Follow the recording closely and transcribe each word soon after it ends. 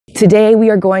Today we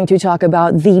are going to talk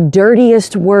about the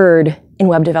dirtiest word in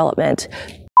web development.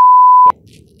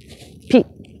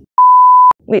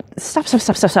 Wait, stop.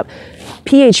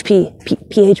 PHP.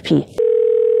 PHP.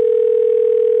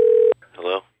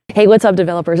 Hello? Hey, what's up,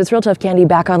 developers? It's RealToughCandy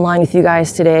back online with you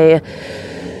guys today.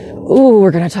 Ooh, we're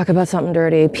going to talk about something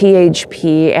dirty,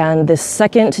 PHP, and the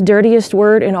second dirtiest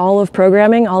word in all of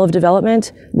programming, all of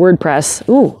development, WordPress.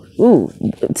 Ooh,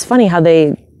 it's funny how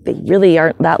they really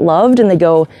aren't that loved and they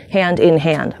go hand in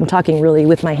hand. I'm talking really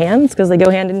with my hands because they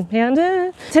go hand in hand.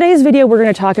 Today's video, we're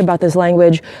going to talk about this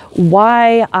language,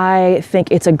 why I think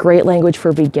it's a great language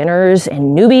for beginners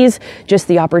and newbies, just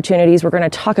the opportunities. We're going to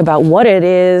talk about what it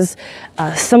is,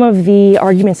 some of the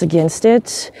arguments against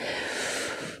it.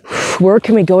 Where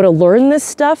can we go to learn this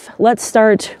stuff? Let's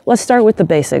start with the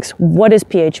basics. What is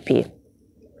PHP?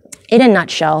 In a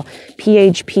nutshell,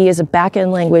 PHP is a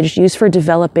backend language used for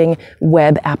developing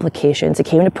web applications. It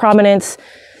came to prominence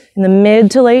in the mid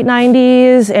to late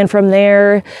 90s, and from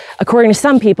there, according to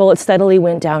some people, it steadily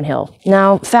went downhill.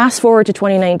 Now, fast forward to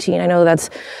 2019. I know that's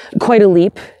quite a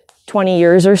leap, 20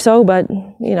 years or so, but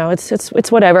you know,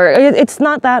 it's whatever. It's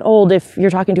not that old if you're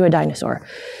talking to a dinosaur.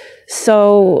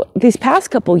 So these past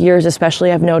couple years,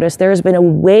 especially, I've noticed there's been a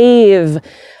wave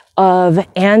of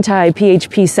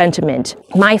anti-PHP sentiment.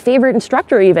 My favorite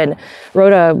instructor even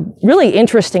wrote a really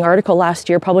interesting article last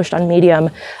year published on Medium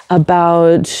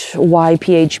about why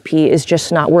PHP is just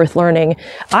not worth learning.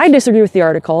 I disagree with the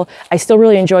article. I still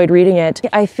really enjoyed reading it.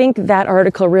 I think that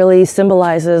article really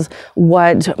symbolizes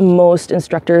what most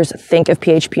instructors think of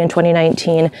PHP in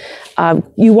 2019.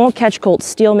 You won't catch Colt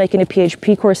Steele making a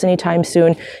PHP course anytime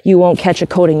soon. You won't catch a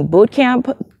coding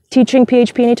bootcamp teaching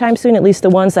PHP anytime soon, at least the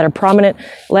ones that are prominent,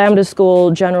 Lambda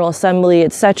School, General Assembly,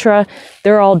 etc.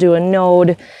 They're all doing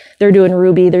Node, they're doing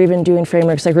Ruby, they're even doing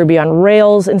frameworks like Ruby on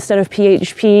Rails instead of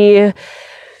PHP.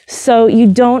 So you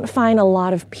don't find a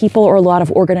lot of people or a lot of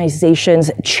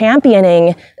organizations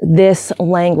championing this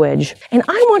language. And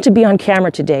I want to be on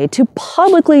camera today to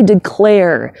publicly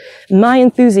declare my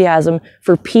enthusiasm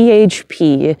for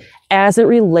PHP as it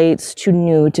relates to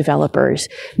new developers,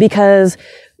 because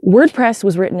WordPress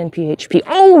was written in PHP.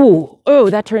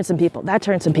 Oh, that turned some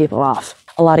people off.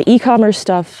 A lot of e-commerce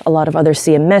stuff, a lot of other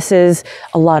CMSs,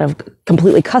 a lot of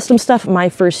completely custom stuff. My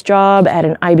first job at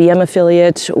an IBM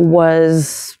affiliate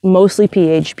was mostly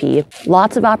PHP.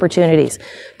 Lots of opportunities.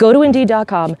 Go to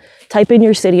Indeed.com, type in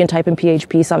your city and type in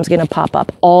PHP. Something's going to pop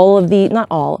up. All of the, not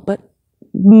all, but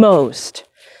most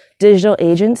digital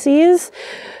agencies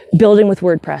building with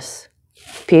WordPress,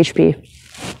 PHP.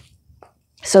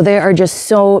 So there are just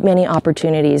so many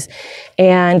opportunities,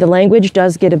 and the language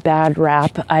does get a bad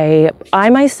rap. I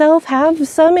myself have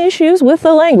some issues with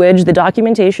the language. The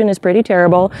documentation is pretty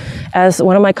terrible. As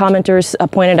one of my commenters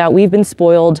pointed out, we've been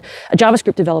spoiled.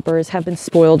 JavaScript developers have been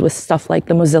spoiled with stuff like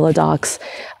the Mozilla docs.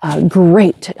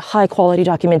 Great, high quality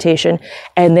documentation.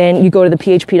 And then you go to the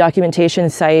PHP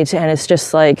documentation site and it's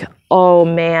just like, oh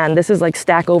man, this is like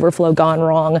Stack Overflow gone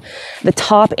wrong. The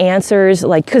top answers,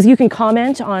 like, because you can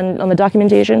comment on the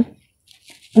documentation,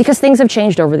 because things have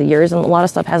changed over the years and a lot of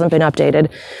stuff hasn't been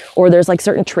updated, or there's like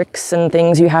certain tricks and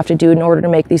things you have to do in order to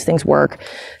make these things work.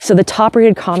 So the top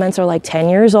rated comments are like 10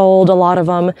 years old, a lot of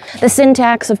them. The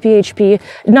syntax of PHP,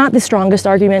 not the strongest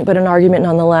argument, but an argument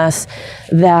nonetheless,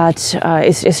 that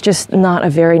it's just not a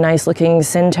very nice looking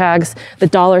syntax. The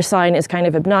 $ is kind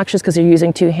of obnoxious because you're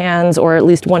using two hands, or at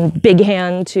least one big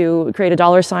hand, to create a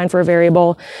 $ for a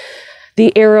variable.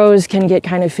 The arrows can get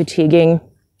kind of fatiguing.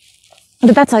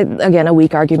 But that's, again, a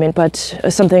weak argument, but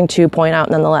something to point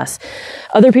out nonetheless.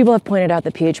 Other people have pointed out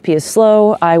that PHP is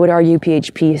slow. I would argue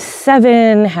PHP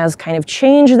 7 has kind of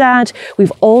changed that.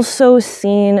 We've also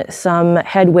seen some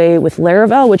headway with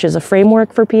Laravel, which is a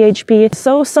framework for PHP.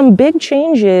 So some big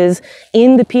changes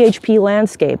in the PHP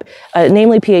landscape,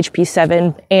 namely PHP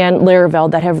 7 and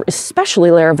Laravel, that have, especially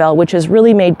Laravel, which has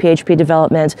really made PHP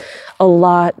development a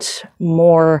lot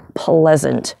more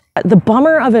pleasant. The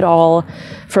bummer of it all,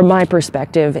 from my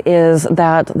perspective, is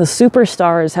that the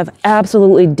superstars have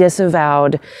absolutely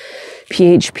disavowed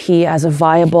PHP as a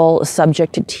viable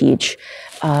subject to teach.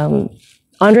 Andre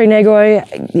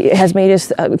Negroy has made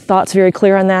his thoughts very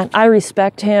clear on that. I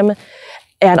respect him,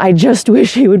 and I just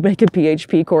wish he would make a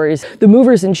PHP course. The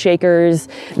movers and shakers,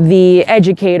 the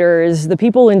educators, the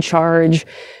people in charge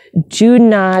do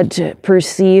not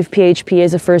perceive PHP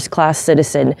as a first-class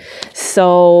citizen.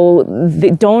 So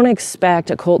don't expect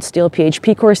a Colt Steele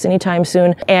PHP course anytime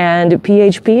soon. And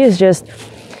PHP is just,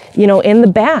 you know, in the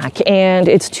back. And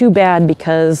it's too bad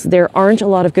because there aren't a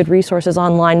lot of good resources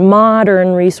online,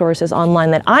 modern resources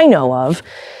online that I know of,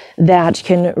 that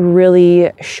can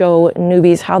really show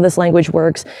newbies how this language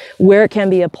works, where it can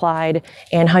be applied,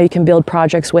 and how you can build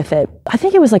projects with it. I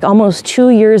think it was like almost 2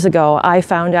 years ago, I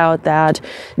found out that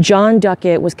John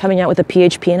Duckett was coming out with a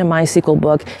PHP and a MySQL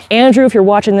book. Andrew, if you're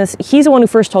watching this, he's the one who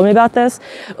first told me about this.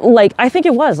 Like, I think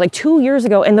it was like 2 years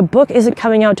ago, and the book isn't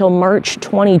coming out till March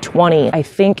 2020. I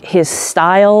think his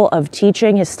style of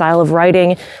teaching, his style of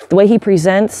writing, the way he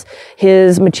presents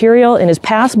his material in his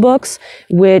past books,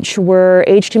 which were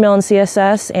HTML and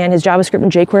CSS, and his JavaScript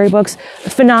and jQuery books,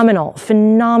 phenomenal.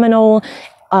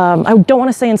 I don't want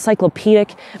to say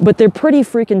encyclopedic, but they're pretty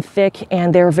freaking thick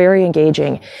and they're very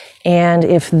engaging. And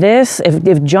if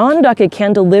John Duckett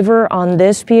can deliver on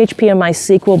this PHP and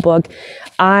MySQL book,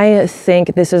 I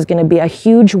think this is going to be a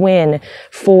huge win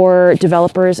for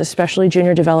developers, especially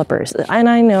junior developers. And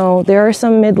I know there are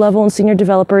some mid-level and senior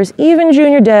developers, even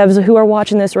junior devs who are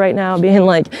watching this right now being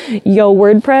like, yo,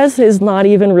 WordPress is not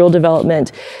even real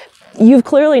development. You've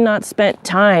clearly not spent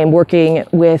time working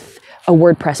with a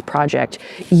WordPress project.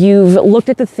 You've looked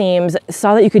at the themes,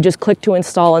 saw that you could just click to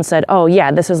install and said, oh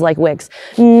yeah, this is like Wix.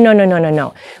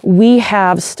 No. We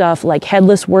have stuff like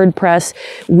headless WordPress.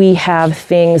 We have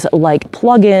things like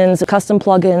plugins, custom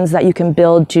plugins that you can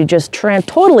build to just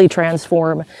totally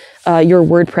transform your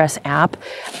WordPress app.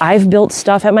 I've built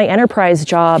stuff at my enterprise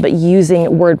job using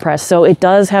WordPress. So it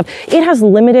has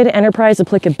limited enterprise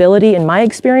applicability in my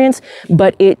experience,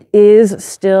 but it is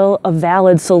still a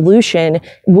valid solution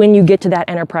when you get to that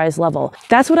enterprise level.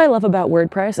 That's what I love about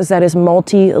WordPress, is that it's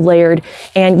multi-layered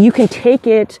and you can take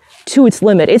it to its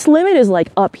limit. Its limit is like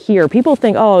up here. People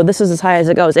think, oh, this is as high as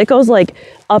it goes. It goes like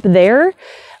up there.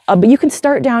 But you can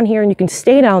start down here and you can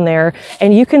stay down there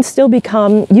and you can still make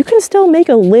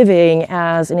a living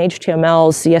as an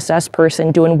HTML, CSS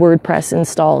person doing WordPress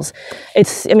installs.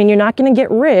 You're not going to get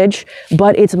rich,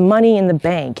 but it's money in the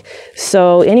bank.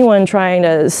 So anyone trying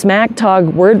to smack talk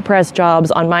WordPress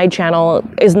jobs on my channel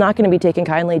is not going to be taken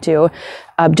kindly to,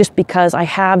 just because I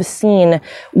have seen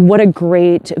what a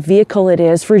great vehicle it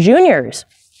is for juniors.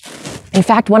 In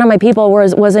fact, one of my people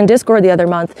was in Discord the other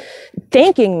month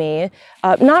thanking me,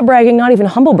 not bragging, not even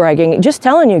humble bragging, just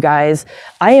telling you guys,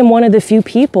 I am one of the few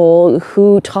people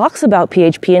who talks about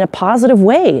PHP in a positive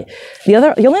way.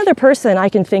 The only other person I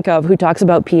can think of who talks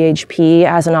about PHP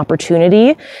as an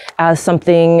opportunity, as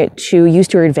something to use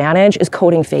to your advantage, is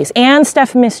Coding Face and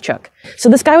Steph Mischuk. So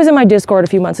this guy was in my Discord a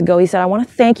few months ago. He said, I want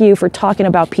to thank you for talking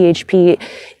about PHP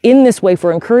in this way,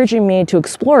 for encouraging me to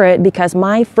explore it, because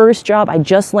my first job I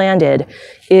just landed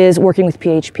is working with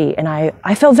PHP, and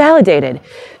I felt validated.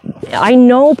 I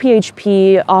know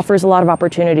PHP offers a lot of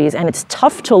opportunities, and it's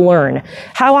tough to learn.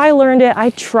 How I learned it, I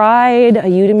tried a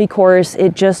Udemy course.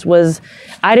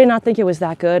 I did not think it was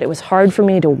that good. It was hard for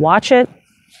me to watch it.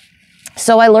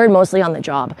 So I learned mostly on the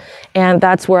job, and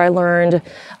that's where I learned.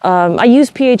 I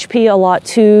used PHP a lot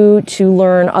to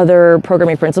learn other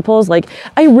programming principles. Like,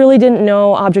 I really didn't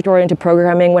know object-oriented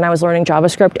programming when I was learning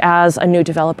JavaScript as a new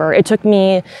developer. It took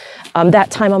me that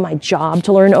time on my job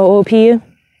to learn OOP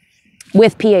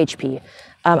with PHP.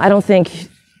 I don't think,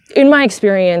 in my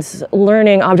experience,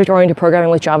 learning object-oriented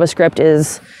programming with JavaScript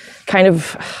is kind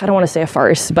of, I don't want to say a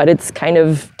farce, but it's kind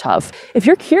of tough. If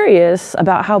you're curious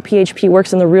about how PHP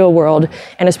works in the real world,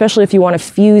 and especially if you want to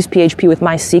fuse PHP with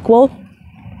MySQL,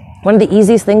 one of the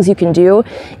easiest things you can do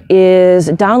is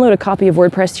download a copy of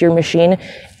WordPress to your machine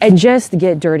and just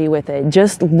get dirty with it.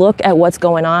 Just look at what's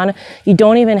going on. You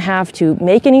don't even have to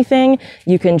make anything.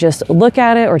 You can just look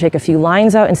at it or take a few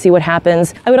lines out and see what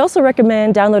happens. I would also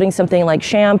recommend downloading something like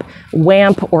Champ,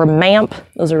 WAMP, or MAMP.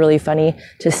 Those are really funny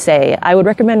to say. I would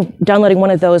recommend downloading one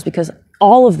of those, because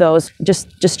all of those,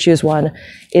 just choose one,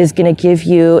 is going to give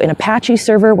you an Apache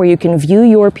server where you can view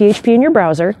your PHP in your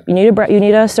browser. You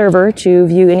need a server to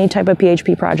view any type of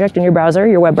PHP project in your browser,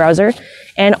 your web browser.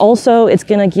 And also, it's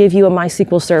going to give you a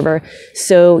MySQL server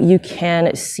so you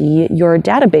can see your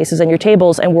databases and your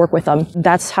tables and work with them.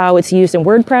 That's how it's used in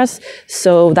WordPress.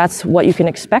 So that's what you can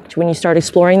expect when you start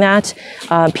exploring that.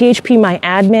 PHP My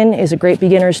Admin is a great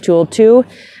beginner's tool too.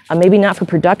 Maybe not for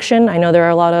production. I know there are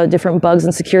a lot of different bugs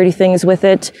and security things with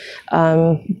it,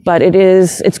 but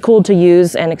it's cool to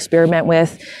use and experiment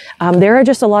with. There are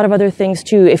just a lot of other things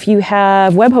too. If you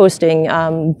have web hosting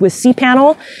with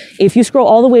cPanel, if you scroll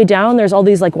all the way down, there's all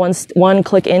these like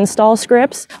one-click install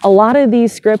scripts. A lot of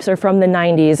these scripts are from the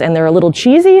 90s and they're a little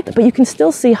cheesy, but you can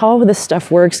still see how this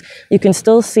stuff works. You can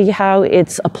still see how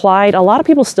it's applied. A lot of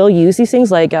people still use these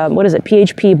things like,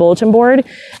 PHP bulletin board.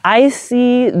 I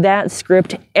see that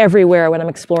script everywhere when I'm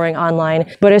exploring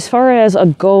online. But as far as a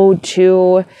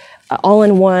go-to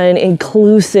all-in-one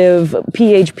inclusive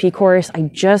PHP course, I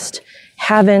just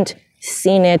haven't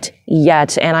seen it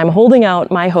yet. And I'm holding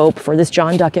out my hope for this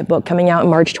John Duckett book coming out in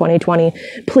March 2020.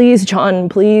 Please, John,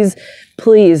 please,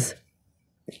 please,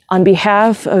 on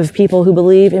behalf of people who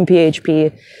believe in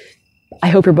PHP, I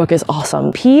hope your book is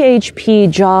awesome. PHP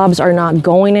jobs are not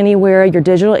going anywhere. Your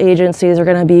digital agencies are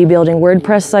going to be building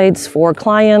WordPress sites for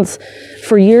clients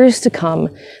for years to come.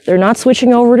 They're not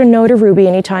switching over to Node or Ruby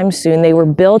anytime soon. They were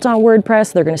built on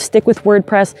WordPress. They're going to stick with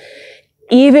WordPress.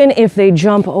 Even if they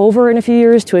jump over in a few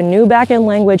years to a new backend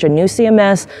language, a new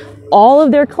CMS, all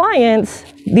of their clients,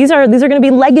 these are going to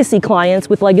be legacy clients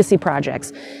with legacy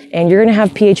projects. And you're going to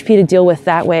have PHP to deal with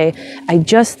that way. I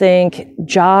just think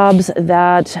jobs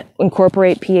that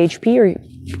incorporate PHP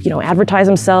or, advertise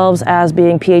themselves as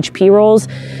being PHP roles,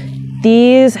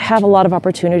 these have a lot of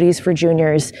opportunities for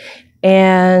juniors.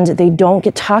 And they don't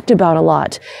get talked about a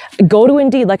lot. Go to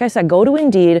Indeed, like I said, go to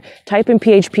Indeed, type in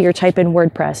PHP or type in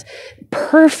WordPress.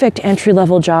 Perfect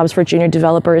entry-level jobs for junior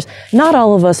developers. Not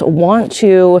all of us want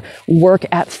to work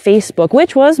at Facebook,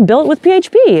 which was built with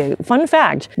PHP. Fun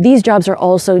fact. These jobs are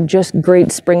also just great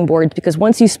springboards because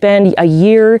once you spend a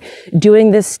year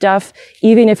doing this stuff,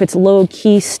 even if it's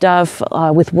low-key stuff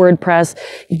with WordPress,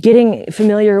 getting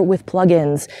familiar with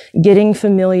plugins, getting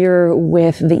familiar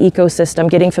with the ecosystem,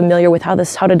 getting familiar with how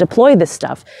to deploy this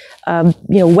stuff,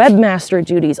 webmaster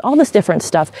duties, all this different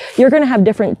stuff. You're going to have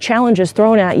different challenges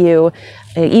thrown at you,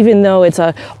 even though it's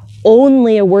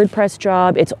only a WordPress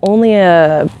job. It's only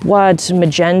a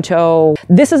Magento.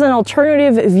 This is an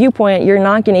alternative viewpoint you're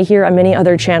not going to hear on many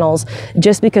other channels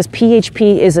just because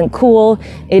PHP isn't cool.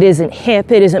 It isn't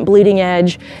hip. It isn't bleeding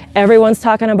edge. Everyone's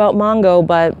talking about Mongo,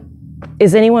 but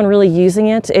is anyone really using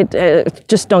it?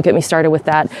 Just don't get me started with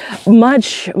that.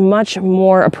 Much, much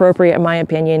more appropriate, in my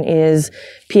opinion, is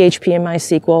PHP and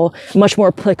MySQL. Much more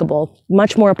applicable.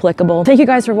 Much more applicable. Thank you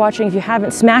guys for watching. If you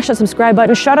haven't, smash that subscribe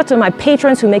button. Shout out to my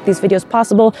patrons who make these videos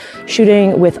possible.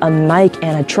 Shooting with a mic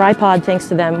and a tripod, thanks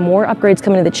to them. More upgrades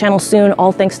coming to the channel soon,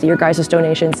 all thanks to your guys'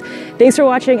 donations. Thanks for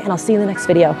watching, and I'll see you in the next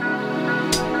video.